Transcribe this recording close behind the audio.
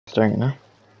Starting it now.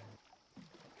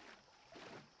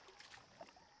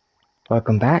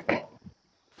 Welcome back.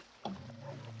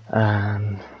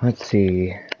 Let's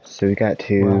see. So we got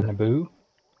to. We're on Naboo.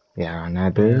 Yeah, on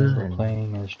And Naboo. we're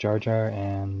playing as Jar Jar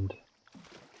and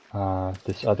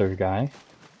this other guy,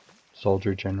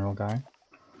 soldier general guy.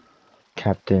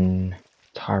 Captain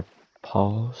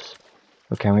Tarpals.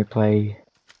 Oh, can we play?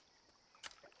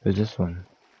 Who's this one?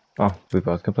 Oh, we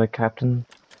both can play Captain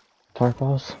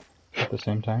Tarpals. At the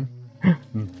same time.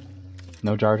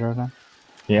 No Jar Jar then?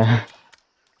 Yeah.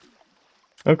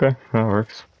 Okay, that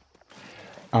works.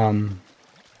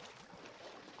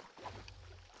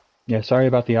 Yeah, sorry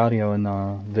about the audio in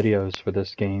the videos for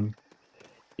this game.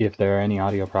 If there are any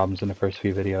audio problems in the first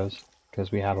few videos,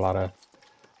 because we had a lot of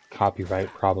copyright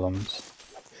problems.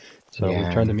 So Yeah.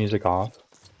 we turned the music off.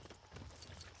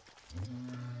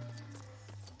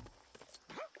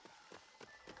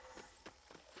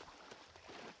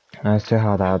 As to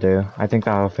how that'll do, I think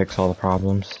that'll fix all the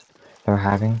problems they're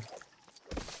having.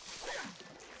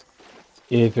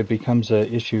 If it becomes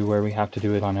an issue where we have to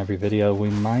do it on every video,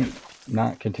 we might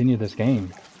not continue this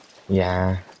game.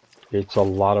 Yeah. It's a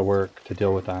lot of work to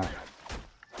deal with that.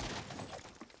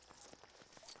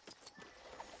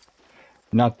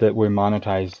 Not that we're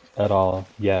monetized at all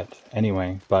yet,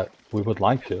 anyway, but we would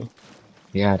like to.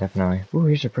 Yeah, definitely. Ooh,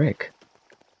 here's a brick.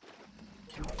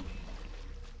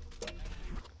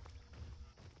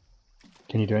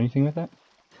 Can you do anything with that?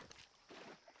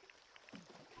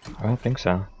 I don't think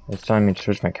so. It's telling me to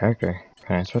switch my character.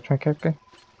 Can I switch my character?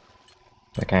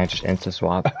 Like, can I just insta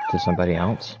swap to somebody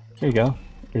else? There you go.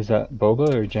 Is that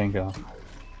Boba or Jango?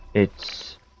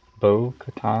 It's...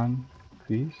 Bo-Katan,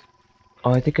 please?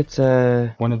 Oh, I think it's,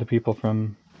 one of the people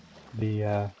from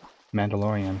the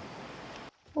Mandalorian.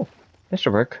 Oh, this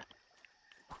should work.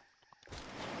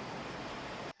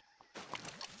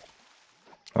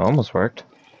 Almost worked.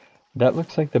 That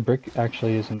looks like the brick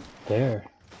actually isn't there.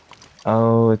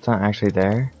 Oh, it's not actually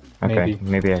there? Okay, Maybe.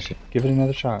 maybe I should... Give it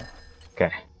another shot. Okay.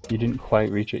 You didn't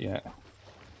quite reach it yet.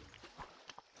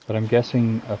 But I'm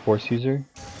guessing a Force user?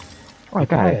 Oh, I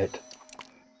got it.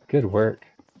 Good work.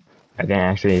 I didn't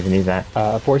actually even need that.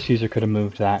 A Force user could have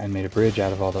moved that and made a bridge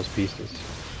out of all those pieces.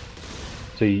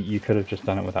 So you could have just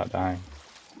done it without dying.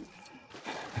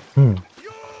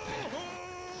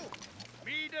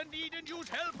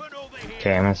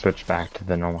 Okay, I'm gonna switch back to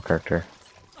the normal character.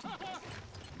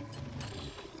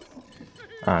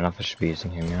 I don't know if I should be using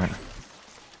him yet.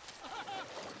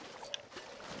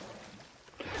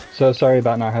 So sorry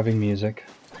about not having music.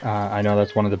 I know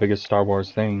that's one of the biggest Star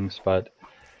Wars things, but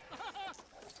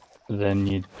then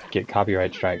you'd get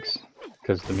copyright strikes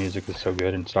because the music is so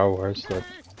good in Star Wars that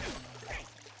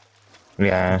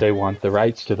yeah, they want the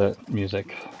rights to the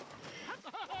music.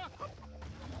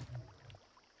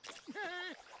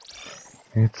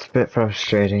 It's a bit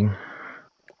frustrating.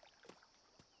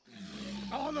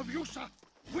 All of you, sir,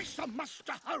 we must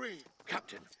hurry.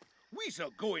 Captain, we are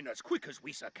going as quick as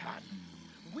we can.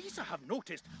 We have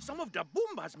noticed some of the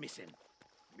Boombas missing.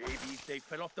 Maybe they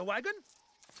fell off the wagon?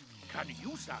 Can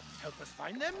you, sir, help us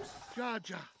find them? Jar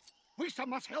Jar, we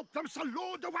must help them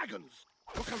load the wagons.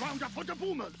 Look around for the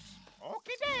boomers.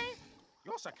 Okay, day.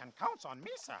 You sir can count on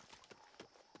me, sir.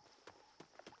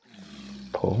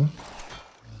 Pull?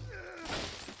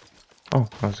 Oh,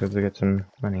 I was able to get some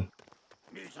money.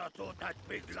 Misa thought that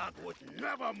big log would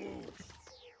never move.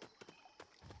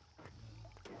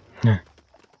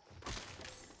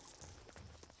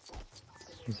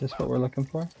 Is this what we're looking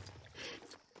for?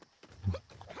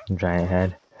 Giant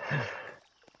head.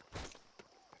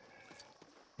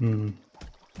 I mean,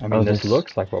 this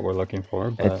looks like what we're looking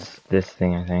for, but... It's this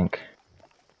thing, I think.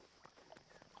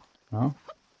 No?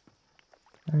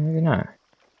 Maybe not.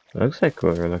 It looks like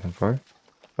what we're looking for.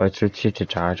 Oh, it's retreat to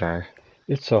Jar Jar.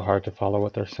 It's so hard to follow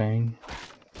what they're saying.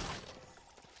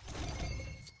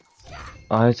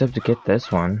 Oh, I was able to get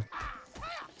this one.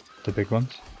 The big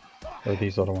ones? Or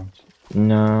these little ones?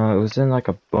 No, it was in like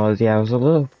a... Well, yeah, it was a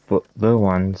little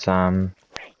ones.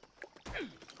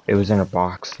 It was in a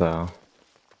box, though.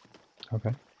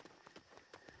 Okay.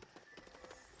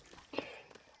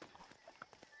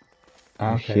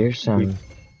 Okay. Here's some...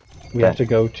 We have to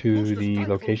go to the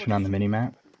location on the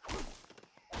mini-map.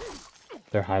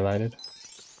 They're highlighted.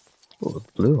 Oh, the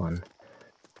blue one.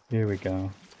 Here we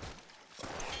go.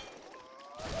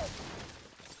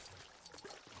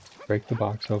 Break the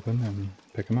box open and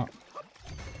pick them up.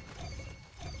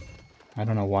 I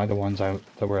don't know why the ones that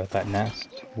were at that nest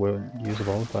were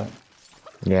usable, but...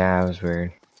 Yeah, it was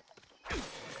weird.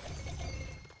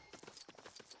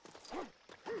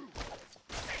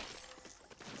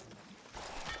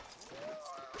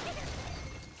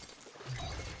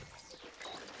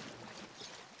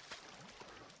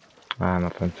 I don't know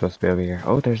if I'm supposed to be over here.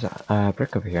 Oh, there's a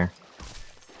brick over here.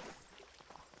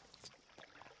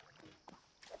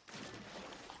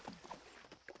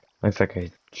 Looks like I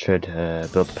should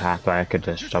build a path, but I could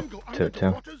just jump to it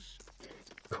too.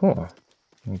 Cool.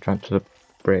 Jump to the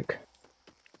brick.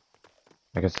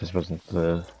 I guess this wasn't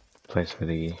the place for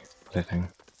the other thing.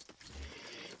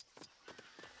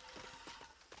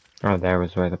 Oh, there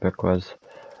was where the brick was.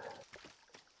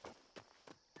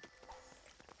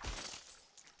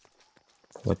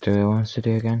 What do they want us to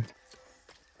do again?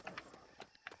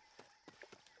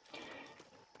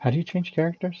 How do you change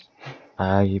characters?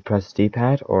 You press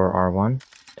D-pad or R1.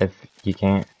 If you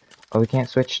can't... Oh, we can't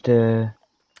switch to...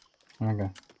 Okay.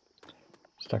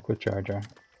 Stuck with Jar Jar.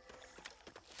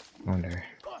 Wonder.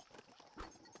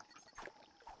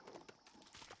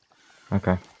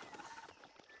 Okay.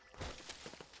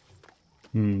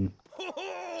 Hmm. Ho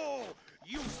ho!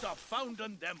 You've found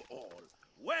them all.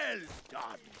 Well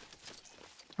done.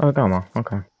 Oh, I got them all.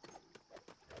 Okay.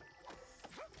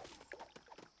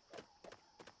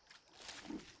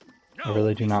 I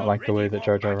really do not like the way that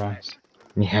Jar Jar runs.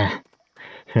 Yeah.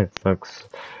 It looks...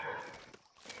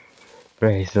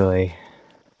 very silly.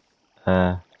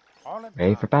 All of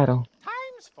Ready for battle.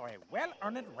 times for a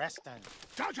well-earned resting.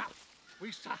 Jar Jar,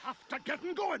 we have to get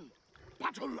going.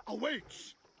 Battle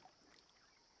awaits.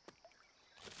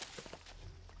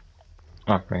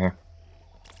 Oh, right here.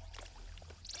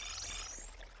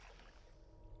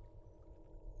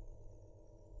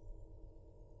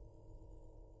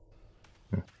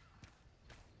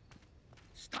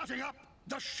 Starting up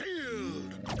the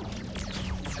shield.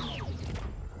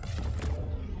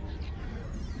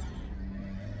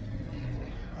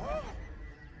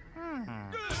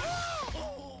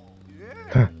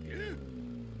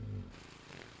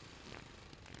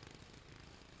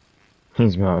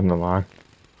 He's mowing the lawn.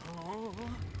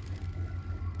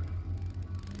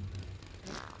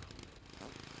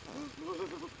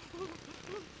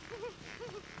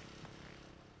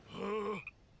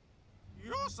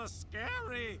 You're so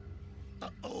scary.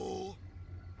 Uh-oh.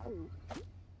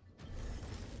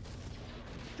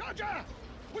 Jar Jar,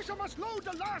 we must load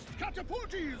the last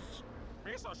catapulties.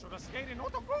 Misa should have stayed in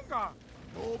Otogunga.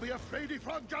 No be afraid,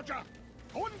 Frog Jar Jar.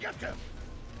 Go and get them.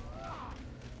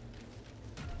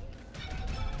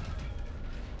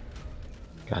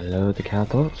 Gotta load the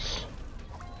catapults.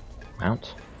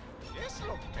 Mount. This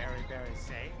looks very, very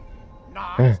safe.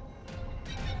 Nice.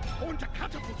 Go into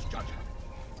catapults, Jar Jar.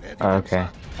 They're the Okay.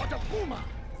 answer for the Puma.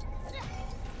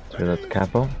 So we load the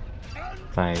catapult.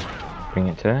 If I bring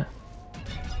it to it.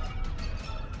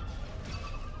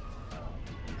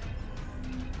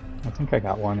 I think I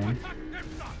got one in. Attack them,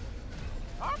 son.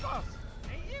 Argos,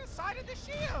 they inside of the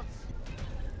shields.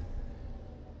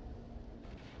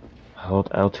 Hold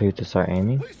L2 to start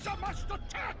aiming. We must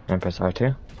attack. And press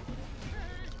R2.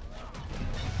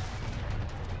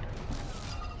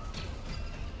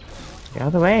 Get out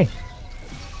of the way!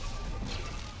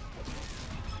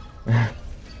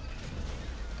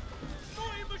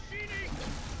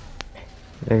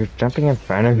 They're jumping in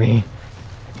front of me.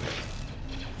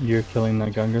 You're killing the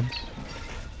Gungans?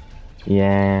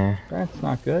 Yeah. That's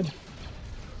not good.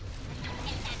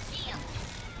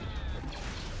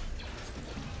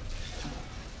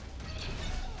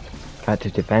 Got to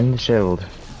defend the shield.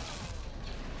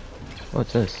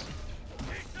 What's this?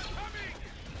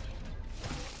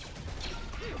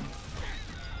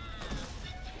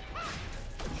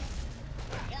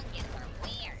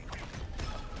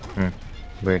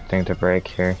 Weird thing to break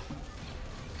here.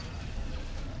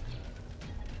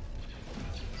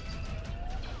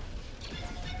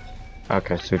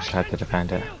 Okay, so we just have to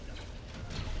defend it.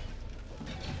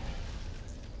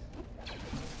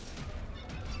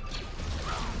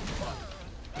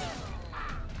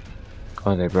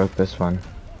 Oh, they broke this one.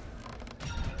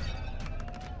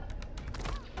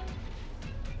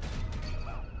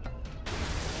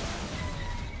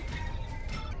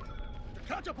 The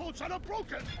catapults are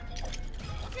broken.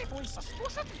 What if we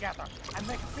smush it together and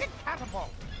make big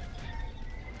catapult?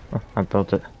 Oh, I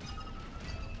built it.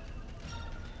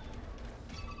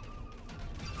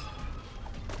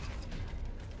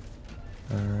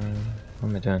 What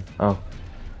am I doing? Oh.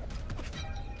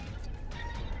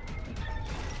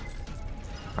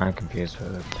 I'm confused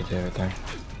with what to do right there.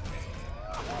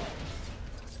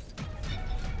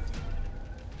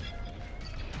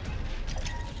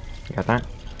 You got that?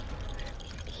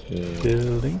 Okay.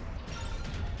 Building.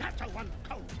 That's a one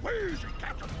crazy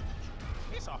catapult.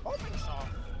 It's a hoping so.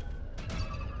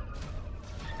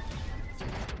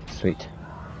 Sweet.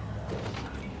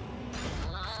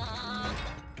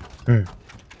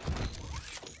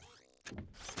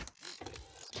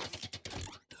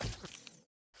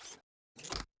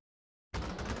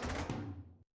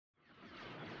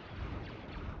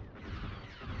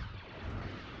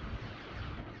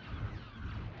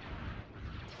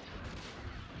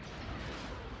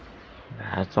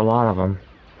 That's a lot of them.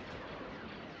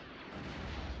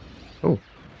 Ooh.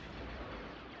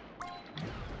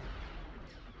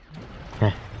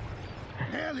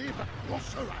 Nearly, but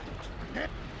was right.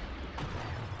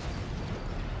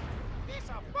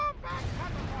 Misa, bomb back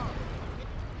catapult!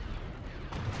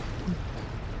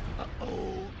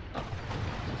 Uh-oh.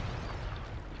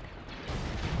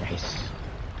 Nice.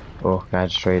 Oh, gotta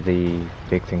destroy the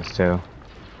big things too.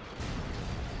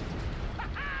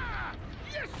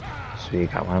 Yes, sir! So you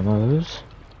got one of those.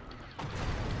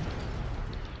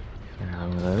 And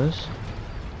one of those.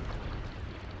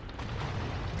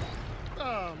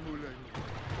 Ah, Moulin.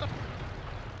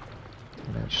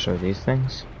 I'm gonna destroy these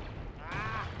things.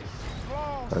 Ah,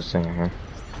 close! Those things here.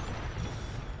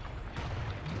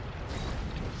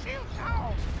 Shield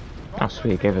down! Oh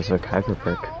sweet, gave us a hyper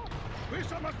perk. We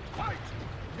must fight!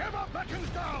 Never backens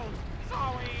down!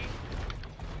 Sorry!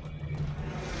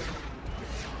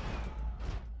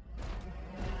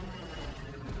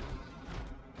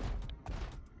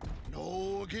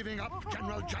 No giving up,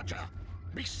 General Judger.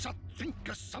 Misa think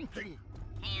of something.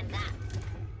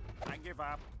 I give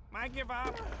up. I give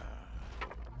up.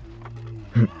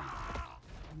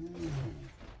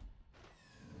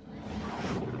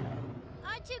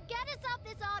 R2, get us off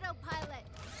this autopilot.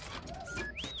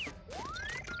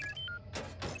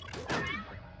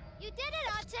 You did it,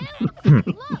 R2.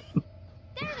 Look,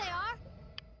 there they are.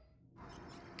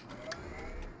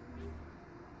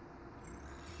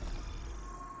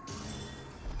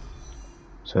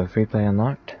 So free play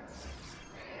unlocked?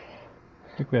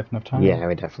 I think we have enough time. Yeah,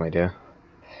 we definitely do.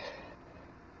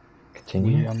 We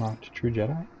Continue? unlocked True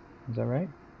Jedi. Is that right?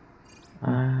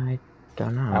 I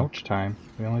don't know. Ouch time.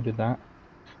 We only did that.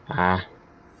 Ah,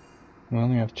 We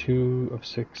only have 2 of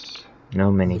 6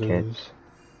 no mini blues. kits.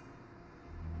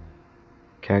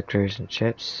 Characters and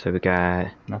chips, so we got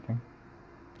Nothing.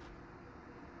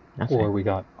 nothing. Or we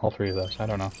got all 3 of those. I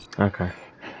don't know. Okay.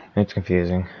 It's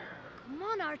confusing. Come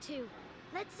on, R2.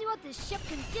 Let's see what this ship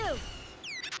can do.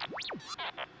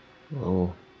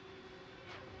 Oh.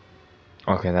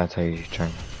 Okay, that's how you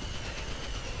turn.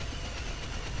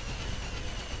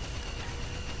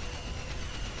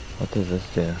 What does this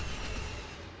do?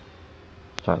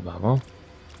 Start level?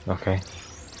 Okay.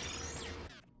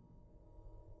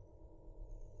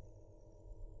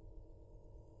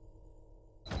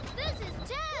 This is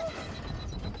tense.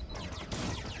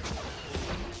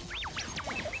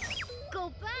 Go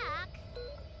back?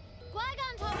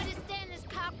 Qui-Gon told me to stay in this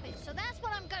cockpit, so that's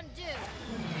what I'm gonna do.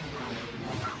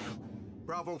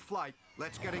 Bravo flight,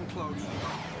 let's get in close.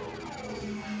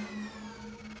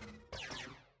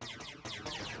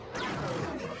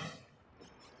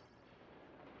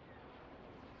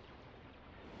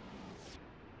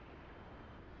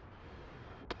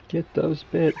 Get those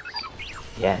bits.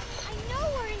 Yes. I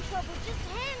know we're in trouble. Just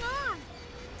hang on.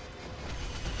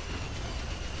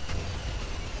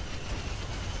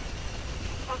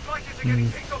 Our fighters are getting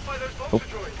picked off by those Oh, vulture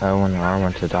droids. I want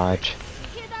R1 to dodge.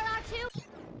 You hear that, R2?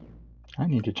 I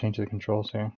need to change the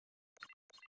controls here.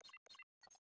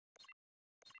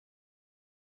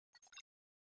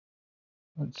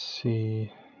 Let's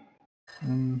see.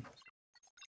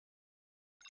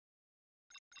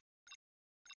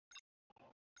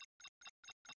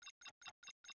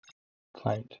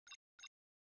 Flight.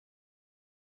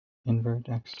 Invert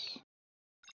X.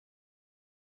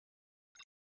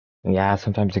 Yeah,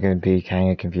 sometimes it can be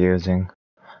kind of confusing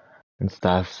and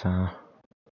stuff, so.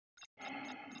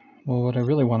 Well, what I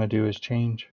really want to do is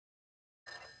change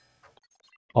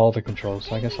all the controls,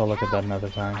 so I guess I'll look at that another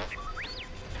time.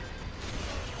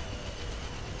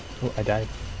 Oh, I died.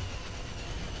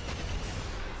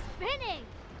 Spinning.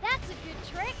 That's a good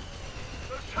trick.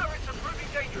 Those turrets are proving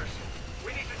dangerous.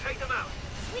 We need to take them out.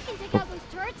 We can take out those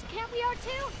turrets, can't we,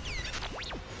 R2?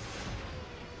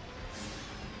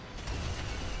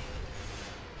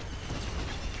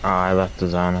 Oh, I left the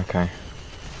zone, okay.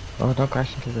 Oh, don't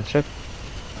crash into the ship.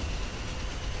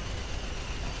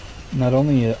 Not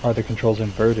only are the controls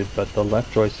inverted, but the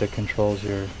left joystick controls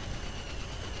your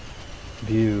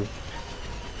view.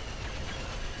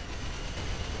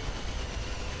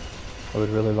 I would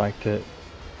really like to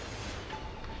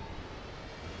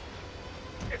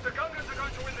If the Gungans are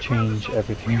going to win the change ground assault,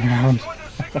 everything we need to around. destroy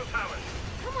those signal towers.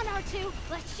 Come on, R2.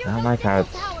 Let's shoot I those like how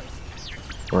signal it's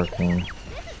towers. working.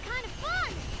 This is kind of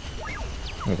fun.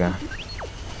 There you go.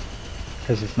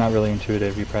 Because it's not really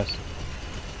intuitive. You press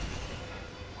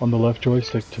on the left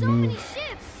joystick to So many move,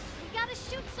 ships. We gotta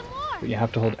shoot some more. but you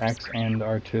have to hold X and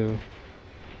R2. There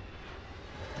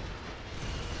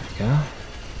you go.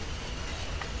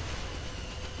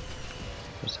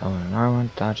 Just hold an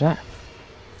R1, dodge that.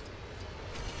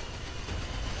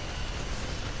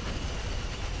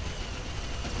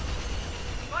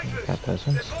 this. Got those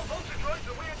ones. There's more vulture droids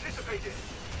than we anticipated.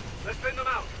 Let's thin them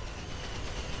out.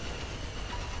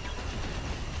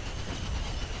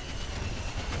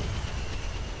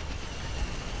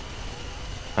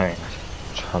 Alright,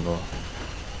 trouble.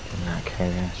 Did not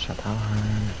carry. Shut that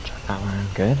one. Shut that one.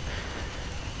 Good.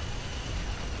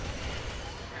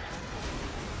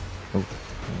 Oop,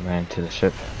 ran to the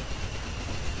ship.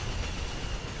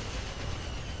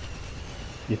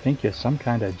 You think you're some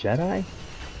kind of Jedi?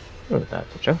 Oh,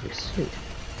 that's a trophy. Sweet.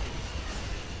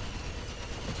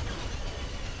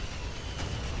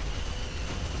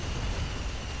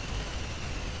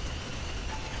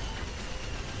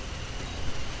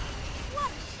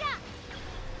 What a shot!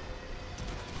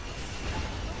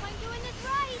 Hope I'm doing this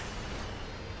right.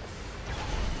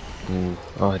 Ooh.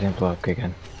 Oh, I didn't blow up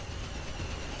again.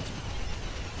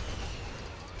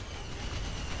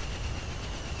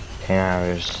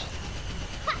 Hours.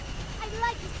 Ha! I'd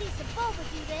like to see some Bulba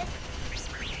do this. This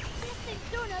thing's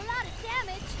doing a lot of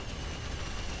damage.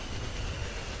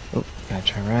 Oh, gotta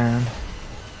turn around.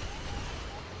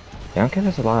 They don't give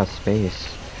us a lot of space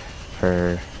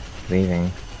for leaving.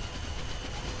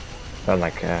 But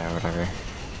like, whatever.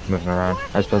 Moving around.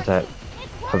 I suppose that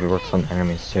probably works on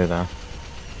enemies too, though.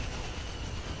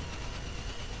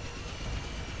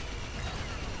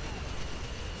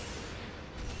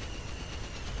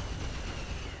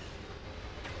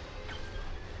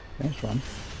 There's one.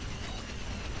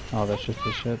 Oh, that's just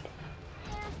the ship.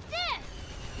 There's this.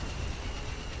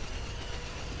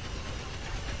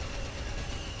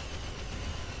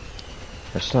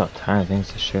 There's still a ton of things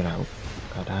to shoot out.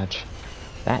 Gotta dodge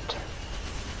that.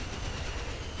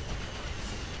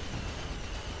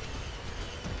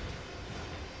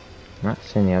 I'm not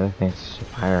seeing the other things to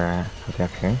fire at. Are they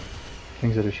up here?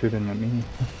 Things that are shooting at me,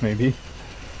 maybe.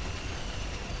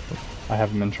 I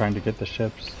haven't been trying to get the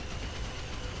ships.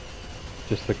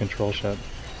 Just the control ship.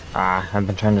 Ah, I've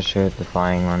been trying to shoot the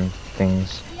flying one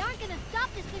things. We aren't gonna stop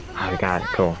this thing from Oh, we the got it.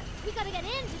 outside. Cool. We gotta get in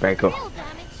to Very do cool. real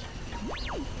damage.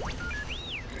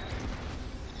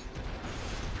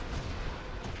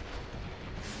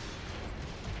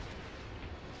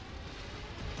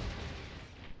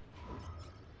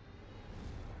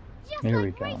 Just There like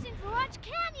we go. racing for Arch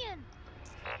Canyon.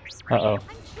 Uh-oh. I'm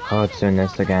Oh, trying it's to doing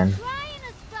this stop. I'm again. trying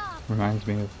to stop. Reminds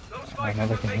me of Those fighters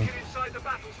another will make game. it inside the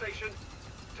battle station.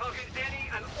 Target any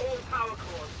and all power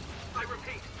cores. I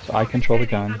repeat. So I control the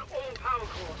target any gun. and all power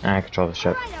cores. And I control the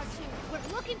ship. All right, R2.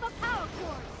 We're looking for power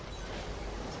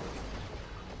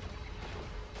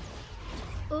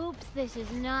cores. Oops, this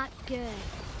is not good.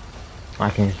 I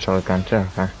can control the gun too,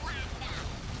 okay.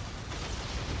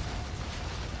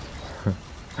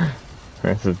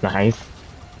 This is nice.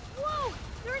 Whoa!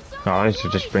 There is so Oh, I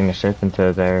should just bring the ship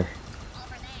into their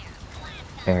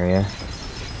area.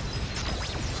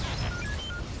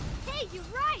 Hey, you're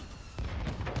right.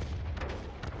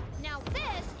 Now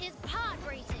this is pod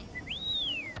racing.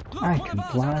 I can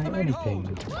fly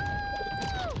anything. Woo!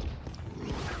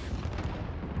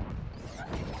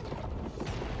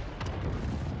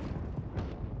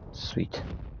 Sweet.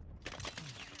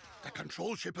 The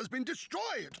control ship has been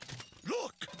destroyed.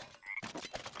 Look!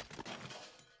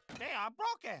 They are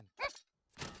broken.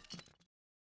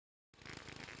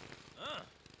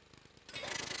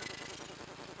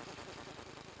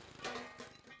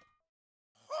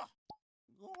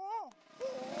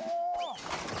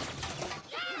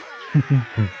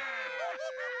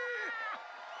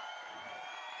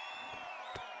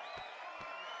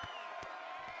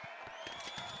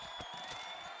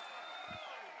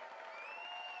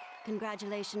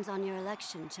 Congratulations on your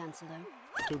election, Chancellor.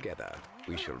 Together,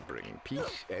 we shall bring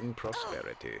peace and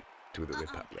prosperity to the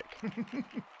Republic.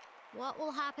 What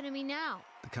will happen to me now?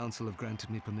 The Council have granted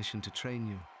me permission to train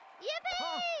you.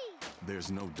 Yippee!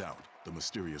 There's no doubt the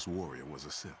mysterious warrior was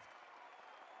a Sith.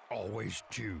 Always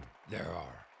two there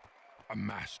are. A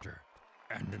master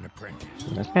and an apprentice.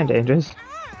 That's kind of dangerous.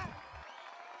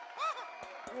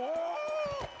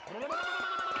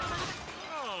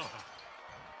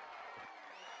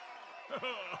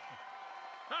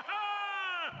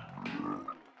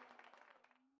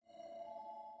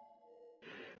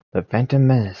 The Phantom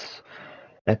Menace.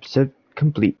 Episode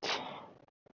complete.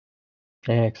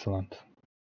 Excellent.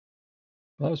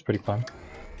 Well, that was pretty fun.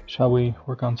 Shall we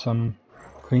work on some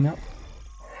cleanup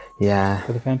Yeah.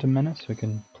 for the Phantom Menace? We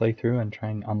can play through and try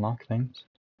and unlock things.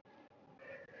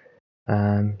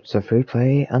 So free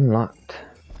play unlocked.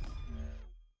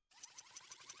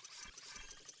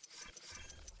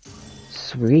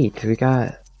 Sweet, we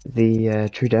got the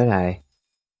True Deadeye.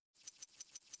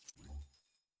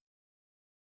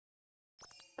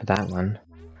 For that one.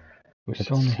 We Let's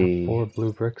still only see. have 4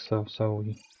 blue bricks though, so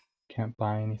we can't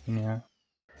buy anything yet.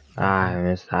 Ah, I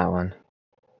missed that one.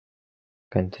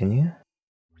 Continue.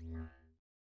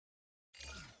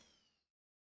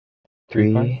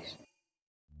 3 3. parts.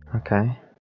 Okay.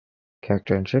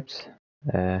 Character and ships.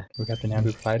 We got the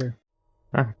Naboo fighter.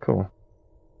 Ah, cool.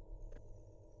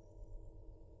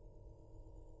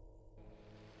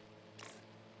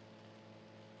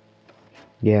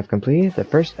 You have completed the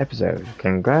first episode.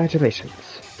 Congratulations.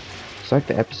 Select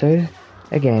the episode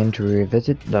again to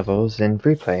revisit levels in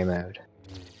free play mode.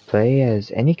 Play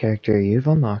as any character you've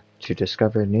unlocked to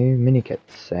discover new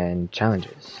minikits and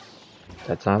challenges.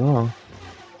 That's not all.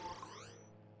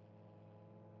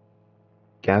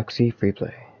 Galaxy Free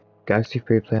Play. Galaxy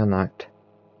Free Play unlocked.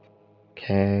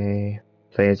 Okay.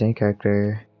 Play as any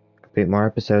character. Complete more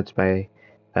episodes by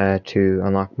to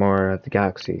unlock more of the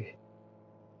galaxy.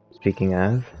 Speaking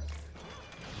of,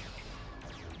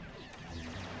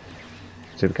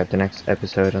 so we got the next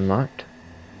episode unlocked.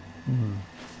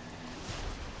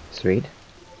 Sweet.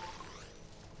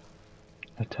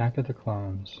 Attack of the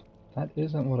Clones. That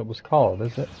isn't what it was called,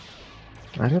 is it?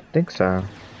 I don't think so.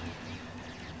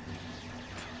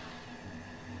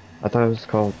 I thought it was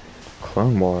called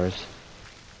Clone Wars.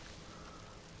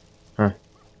 Huh.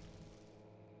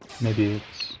 Maybe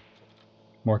it's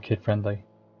more kid-friendly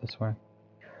this way.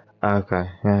 Okay,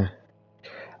 yeah.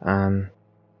 So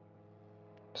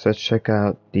let's check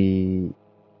out the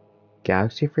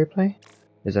Galaxy Free Play?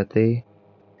 Is that the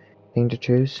thing to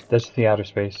choose? That's the outer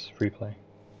space free play.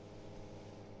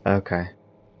 Okay.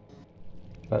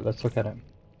 But let's look at it.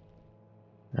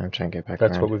 I'm trying to get back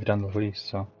That's around. what we've done the least,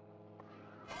 so.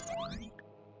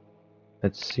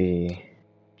 Let's see.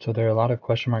 So there are a lot of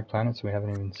question mark planets we haven't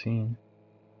even seen.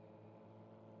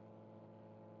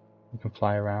 We can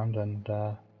fly around and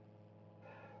kind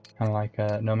of like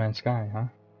No Man's Sky, huh?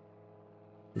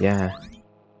 Yeah.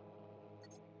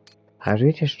 How do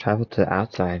we just travel to the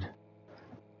outside?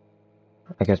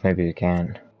 I guess maybe we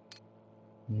can't.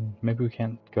 Maybe we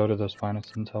can't go to those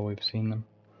planets until we've seen them.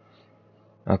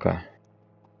 Okay.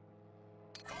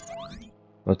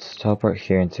 Let's teleport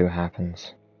here and see what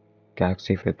happens.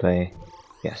 Galaxy Free Play.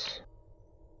 Yes.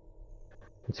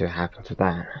 Let's see what happens with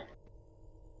that.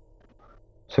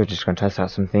 So we're just gonna test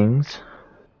out some things.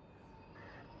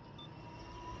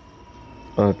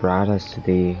 Oh, it brought us to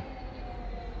the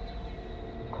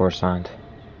Coruscant.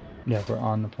 Yeah, we're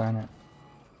on the planet.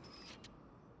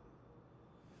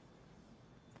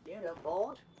 You look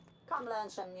bored. Come learn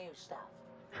some new stuff.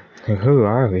 Who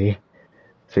are we?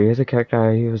 So here's a character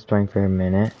I was playing for a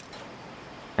minute.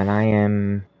 And I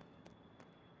am...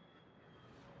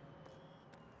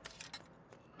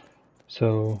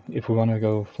 So if we want to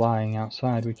go flying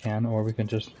outside, we can, or we can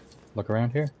just look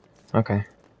around here. Okay.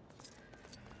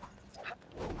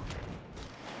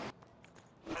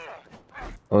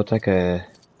 Oh, it's like a...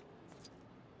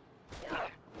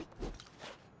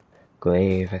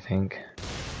 glaive, I think.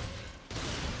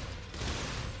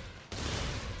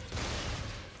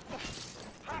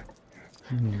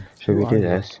 Should we do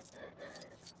this?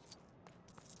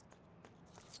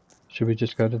 Should we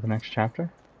just go to the next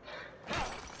chapter?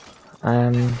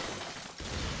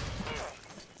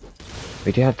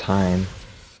 We do have time.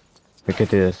 We could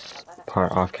do this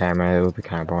part off camera, it would be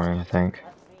kind of boring, I think.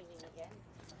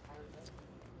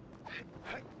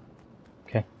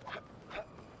 Okay.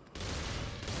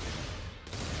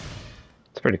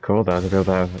 It's pretty cool though, to be able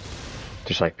to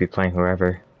just like be playing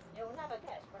whoever. You'll never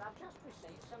guess, but I've just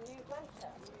received some new data.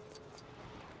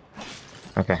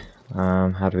 Okay,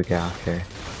 how do we get off here?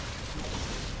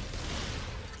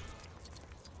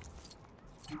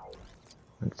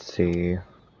 Let's see.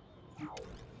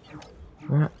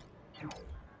 What?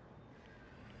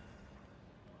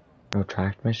 No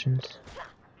tracked missions?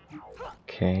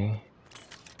 Okay.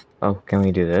 Oh, can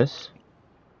we do this?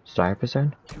 Star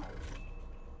episode?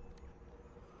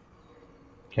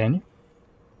 Can you?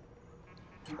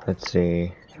 Let's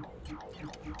see.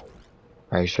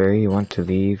 Are you sure you want to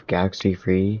leave Galaxy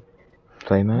Free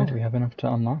play mode? Oh, we have enough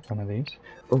to unlock one of these.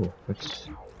 Oh, let's...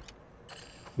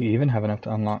 We even have enough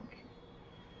to unlock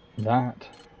that.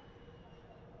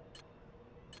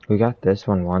 We got this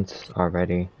one once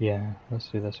already. Yeah, let's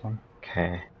do this one.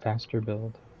 Okay. Faster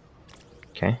build.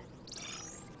 Okay.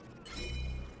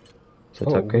 So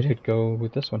Oh, it's upgraded? we could go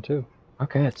with this one too.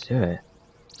 Okay, let's do it.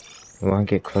 We want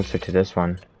to get closer to this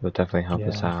one. It will definitely help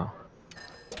us out.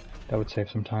 That would save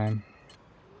some time.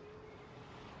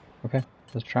 Okay,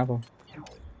 let's travel.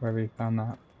 Wherever you found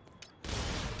that.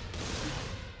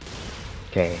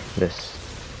 Okay, this.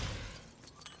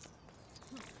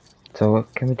 So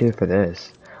what can we do for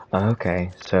this?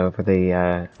 Okay, so for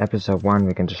the episode 1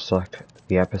 we can just select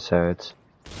the episodes.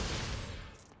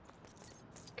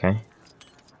 Okay.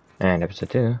 And episode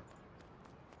 2.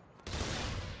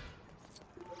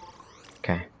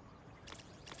 Okay.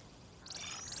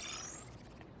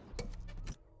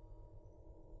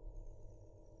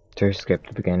 To skip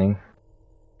the beginning.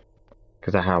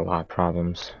 Because I had a lot of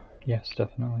problems. Yes,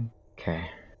 definitely. Okay.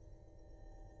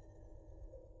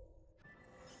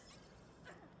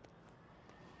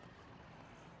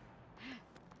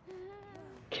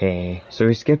 Okay, so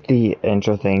we skipped the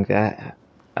intro thing that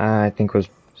I think was...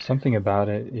 Something about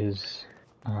it is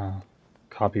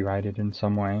copyrighted in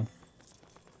some way.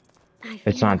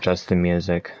 It's not just the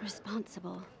music.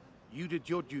 Responsible. You did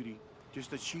your duty,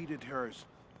 just as she did hers.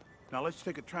 Now let's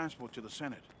take a transport to the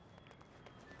Senate.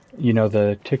 You know,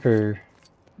 the ticker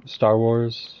Star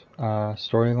Wars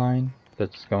storyline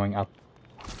that's going up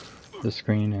the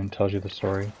screen and tells you the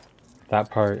story.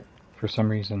 That part, for some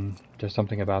reason, there's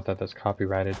something about that that's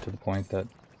copyrighted to the point that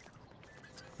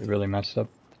it really messed up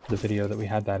the video that we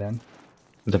had that in.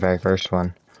 The very first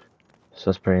one. So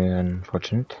that's pretty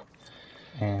unfortunate.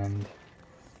 And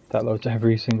that loads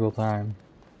every single time.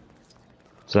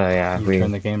 So yeah, you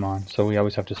turn the game on. So we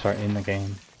always have to start in the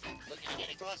game. Looking to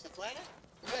get across the planet?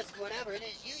 Press whatever it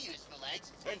is you use for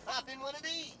legs and pop in one of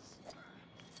these.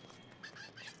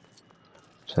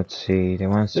 So let's see, they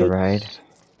want us to ride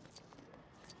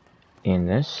in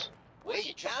this. Where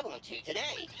you traveling to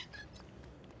today?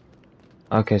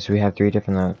 Okay, so we have 3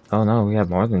 different... oh no, we have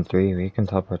more than 3. We can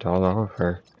teleport all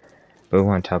over. But we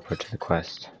want to teleport to the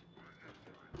quest.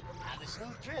 Have a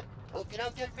smooth trip. Hope you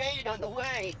don't get raided on the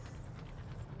way.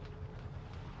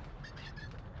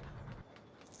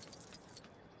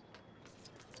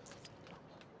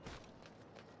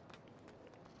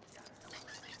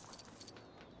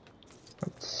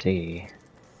 Let's see.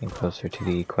 Getting closer to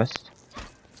the quest.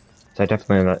 So I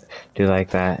definitely do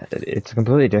like that. It's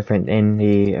completely different. In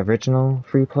the original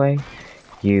free play,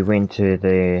 you went to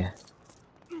the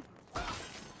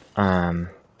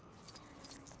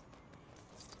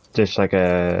just like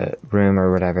a room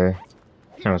or whatever,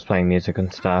 and I was playing music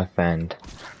and stuff, and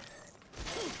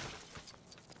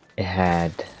it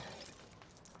had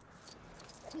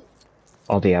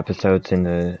all the episodes in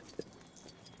the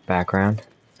background.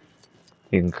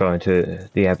 You can go into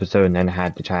the episode and then it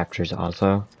had the chapters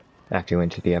also after you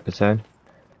went to the episode.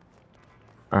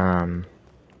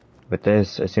 With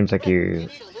this, it seems like you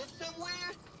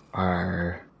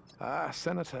are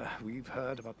Senator, we've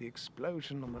heard about the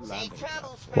explosion on the landing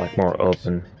platform. like more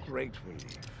open. Great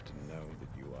relief to know that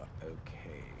you are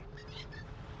okay.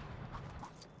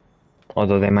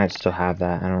 Although they might still have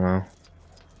that, I don't know.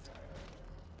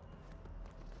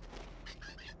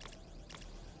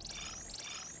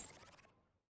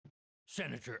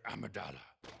 Senator Amidala,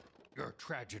 your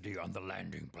tragedy on the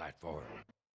landing platform.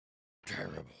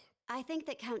 Terrible. I think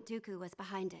that Count Dooku was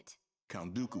behind it.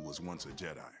 Count Dooku was once a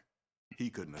Jedi. He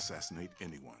couldn't assassinate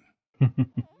anyone.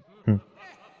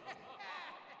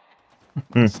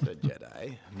 Mr.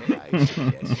 Jedi, may I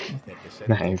suggest that the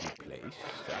Senate be placed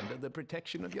under the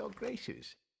protection of your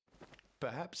graces?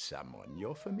 Perhaps someone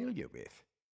you're familiar with.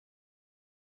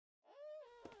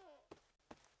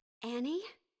 Annie?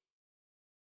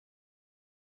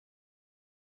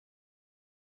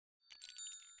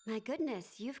 My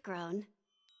goodness, you've grown.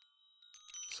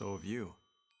 So have you.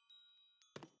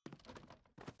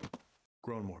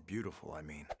 Grown more beautiful, I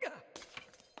mean.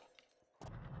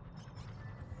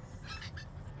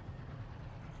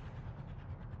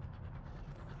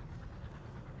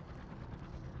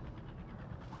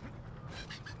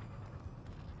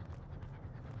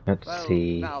 Let's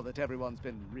see. Now that everyone's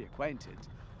been reacquainted,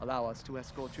 allow us to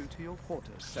escort you to your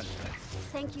quarters, Senator.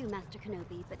 Thank you, Master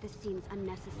Kenobi, but this seems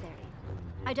unnecessary.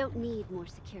 I don't need more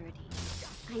security.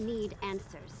 I need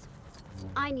answers.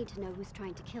 I need to know who's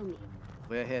trying to kill me.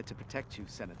 We're here to protect you,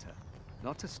 Senator,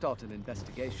 not to start an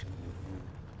investigation.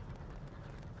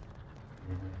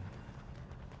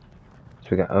 So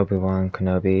we got Obi-Wan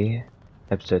Kenobi,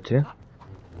 episode 2.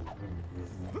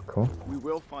 Cool. We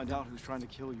will find out who's trying to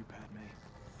kill you, Padme.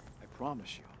 I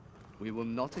promise you. We will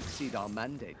not exceed our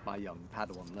mandate, my young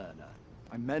Padawan learner.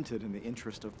 I meant it in the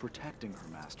interest of protecting her,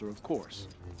 Master, of course.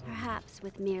 Perhaps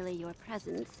with merely your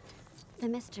presence, the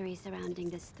mystery surrounding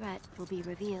this threat will be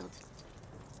revealed.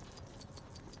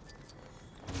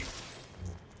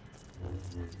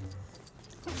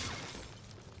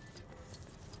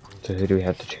 So who do we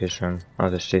have to choose from? Oh,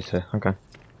 there's Jisa. Okay.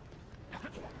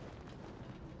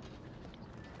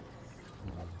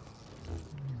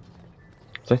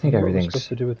 So I think everything's supposed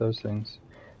to do with those things.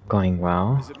 Going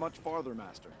well. Is it much farther,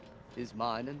 Master? Is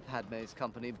mine and Padme's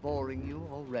company boring you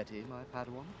already, my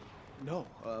Padawan? No,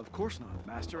 of course not,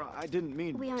 Master. I didn't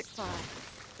mean... We aren't far.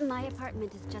 My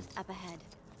apartment is just up ahead.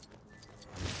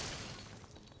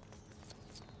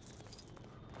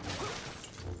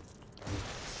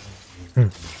 Oh,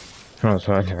 it's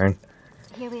my turn.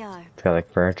 Here we are. It's got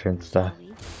like furniture and stuff.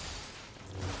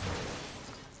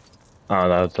 Oh,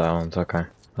 that was that one's okay.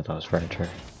 I thought it was furniture.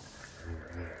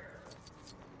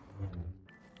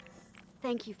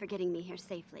 Thank you for getting me here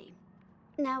safely.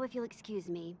 Now, if you'll excuse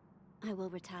me, I will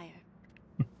retire.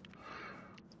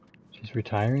 She's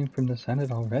retiring from the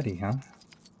Senate already, huh?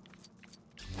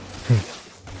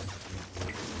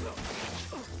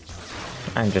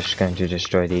 I'm just going to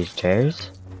destroy these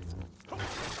chairs.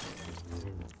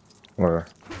 Or...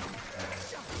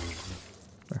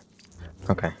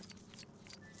 Okay.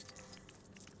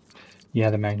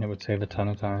 Yeah, the magnet would save a ton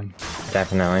of time.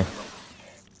 Definitely.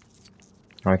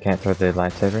 Oh, I can't throw the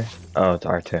lightsaber? Oh, it's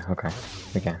R2. Okay.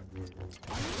 We can.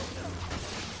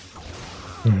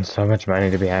 So much money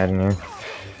to be had in here.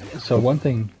 So one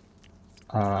thing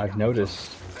I've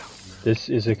noticed, this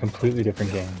is a completely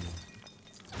different game.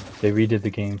 They redid the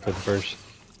game for the first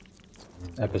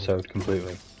episode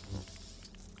completely.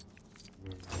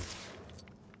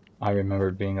 I remember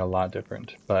it being a lot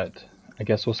different, but I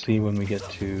guess we'll see when we get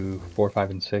to 4,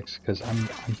 5, and 6, because I'm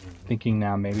thinking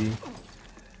now maybe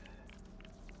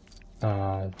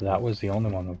that was the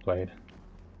only one we played.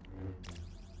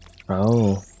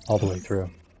 Oh. All the way through.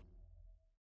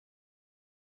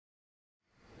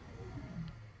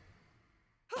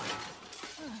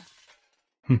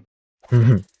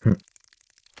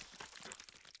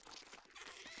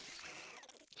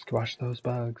 Squash those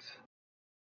bugs.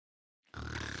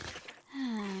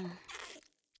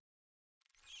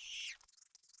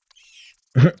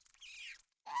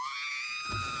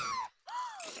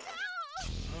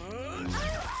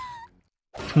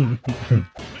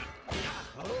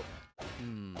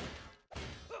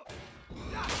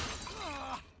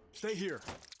 Stay here.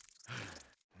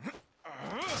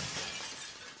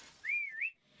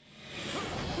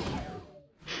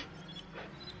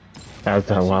 That was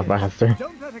a lot faster.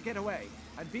 Don't let her get away,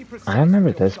 and be precise. I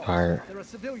remember this part. There are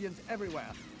civilians everywhere.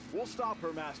 We'll stop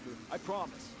her, Master. I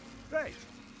promise. Great.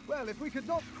 Well, if we could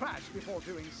not crash before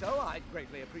doing so, I'd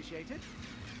greatly appreciate it.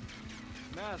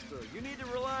 Master, you need to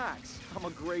relax. I'm a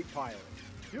great pilot.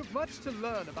 You've much to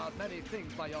learn about many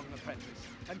things, my young apprentice,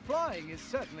 and flying is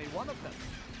certainly one of them.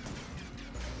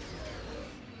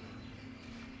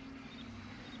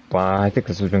 Wow, I think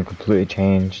this has been completely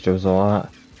changed. It was a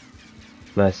lot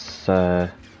less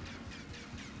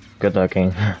good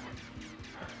looking.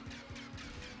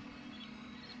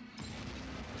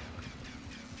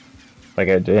 Like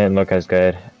it didn't look as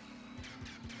good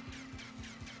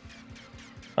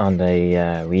on the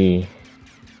Wii.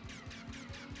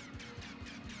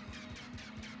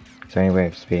 Is there any way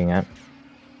of speeding up?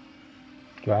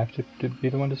 Do I have to be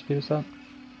the one to speed us up?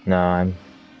 No, I'm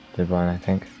the one, I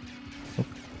think.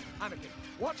 Anakin,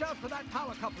 watch out for that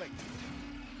power coupling.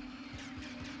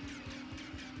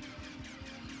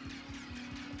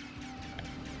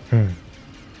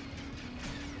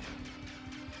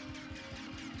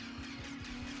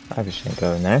 I just shouldn't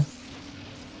go in there.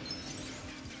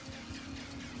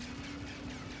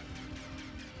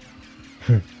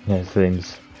 Yeah, it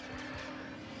seems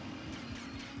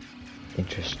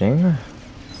interesting.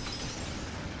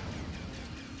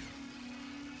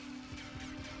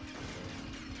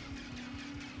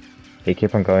 They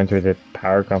keep on going through the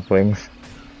power couplings.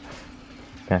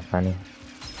 Kinda funny.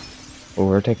 Oh,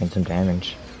 we're taking some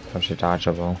damage. That was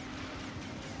dodgeable.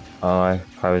 Oh,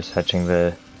 I was touching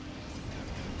the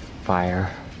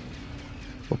fire.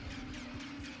 Oh.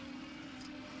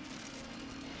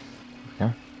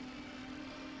 Yeah.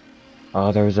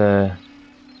 Oh, there was a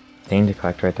thing to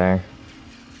collect right there.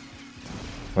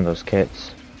 One of those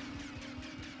kits.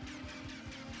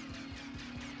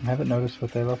 I haven't noticed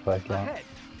what they look like yet. Ahead.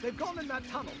 They've gone in that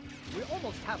tunnel. We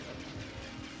almost have them.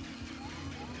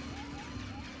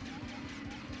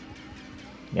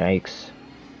 Yikes.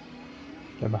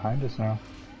 They're behind us now.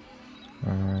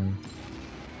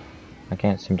 I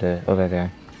can't seem to... Oh, they're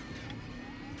there.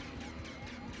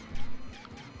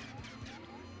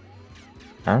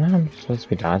 I don't know, I'm supposed to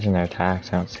be dodging their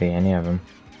attacks. I don't see any of them.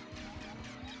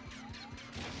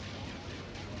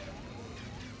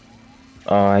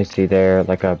 Oh, I see there,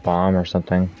 like a bomb or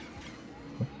something.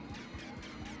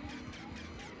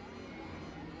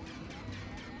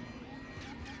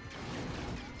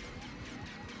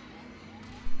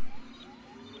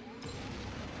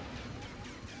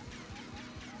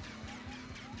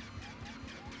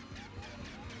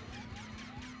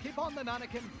 Keep on then,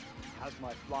 Anakin. Has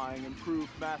my flying improved,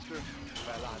 Master?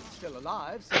 Well, I'm still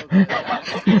alive, so...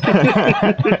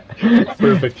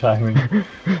 Perfect timing.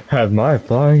 Have my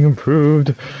flying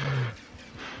improved?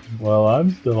 Well,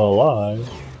 I'm still alive.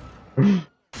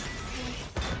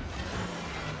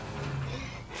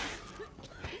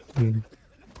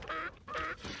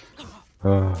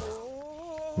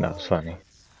 Oh, that was funny.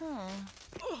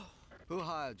 Who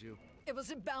hired you? It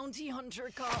was a bounty hunter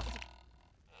called...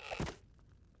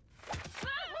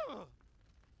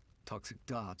 Toxic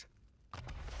dart.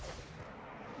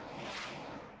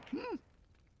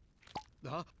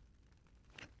 Huh?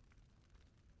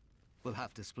 We'll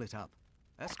have to split up.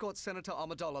 Escort Senator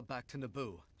Amidala back to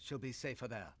Naboo. She'll be safer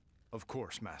there. Of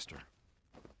course, Master.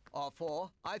 R4,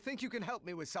 I think you can help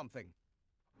me with something.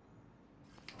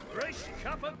 Fresh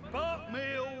cup of bark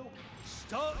meal.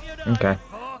 Start your day Okay.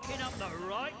 barking up the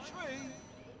right tree.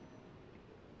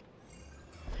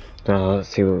 So let's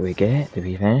see what we get. Did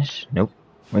we finish? Nope.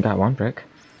 We got 1 brick.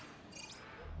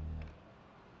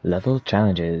 Level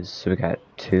challenges. So we got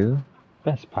 2.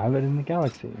 Best pilot in the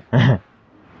galaxy.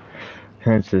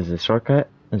 This is a shortcut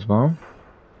as well.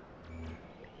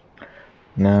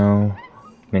 No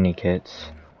mini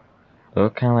kits. They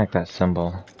look kind of like that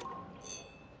symbol.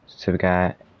 So we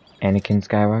got Anakin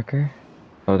Skywalker.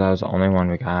 Oh, that was the only one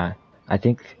we got. I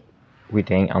think we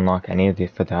didn't unlock any of the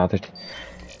for the other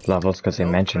levels because they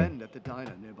mentioned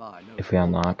if we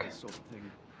unlock. Sort of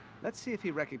thing. Let's see if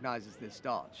he recognizes this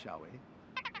dart, shall we?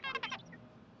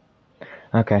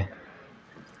 Okay.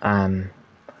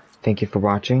 Thank you for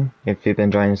watching. If you've been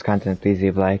enjoying this content, please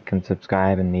leave a like and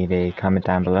subscribe and leave a comment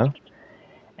down below.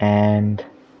 And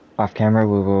off camera,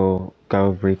 we will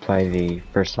go replay the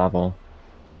first level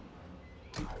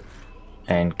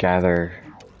and gather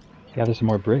some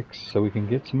more bricks so we can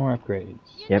get some more upgrades.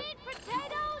 Yep.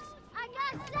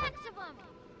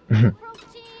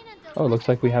 Oh, it looks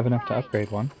like we have enough to upgrade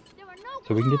one.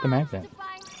 So we can get the magnet.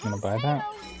 I'm gonna buy that.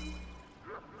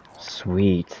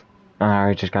 Sweet. I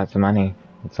already just got some money.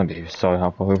 It's gonna be so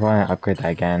helpful. We want to upgrade that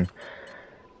again.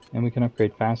 And we can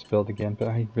upgrade fast build again, but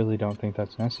I really don't think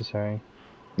that's necessary.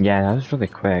 Yeah, that was really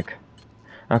quick.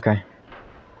 Okay.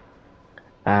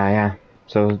 Yeah.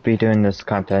 So we'll be doing this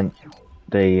content,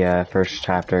 the first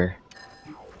chapter,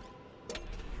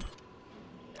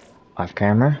 off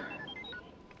camera.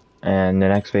 And the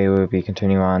next video will be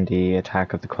continuing on the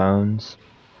Attack of the Clones.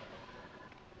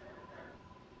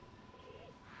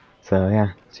 So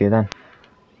yeah, see you then.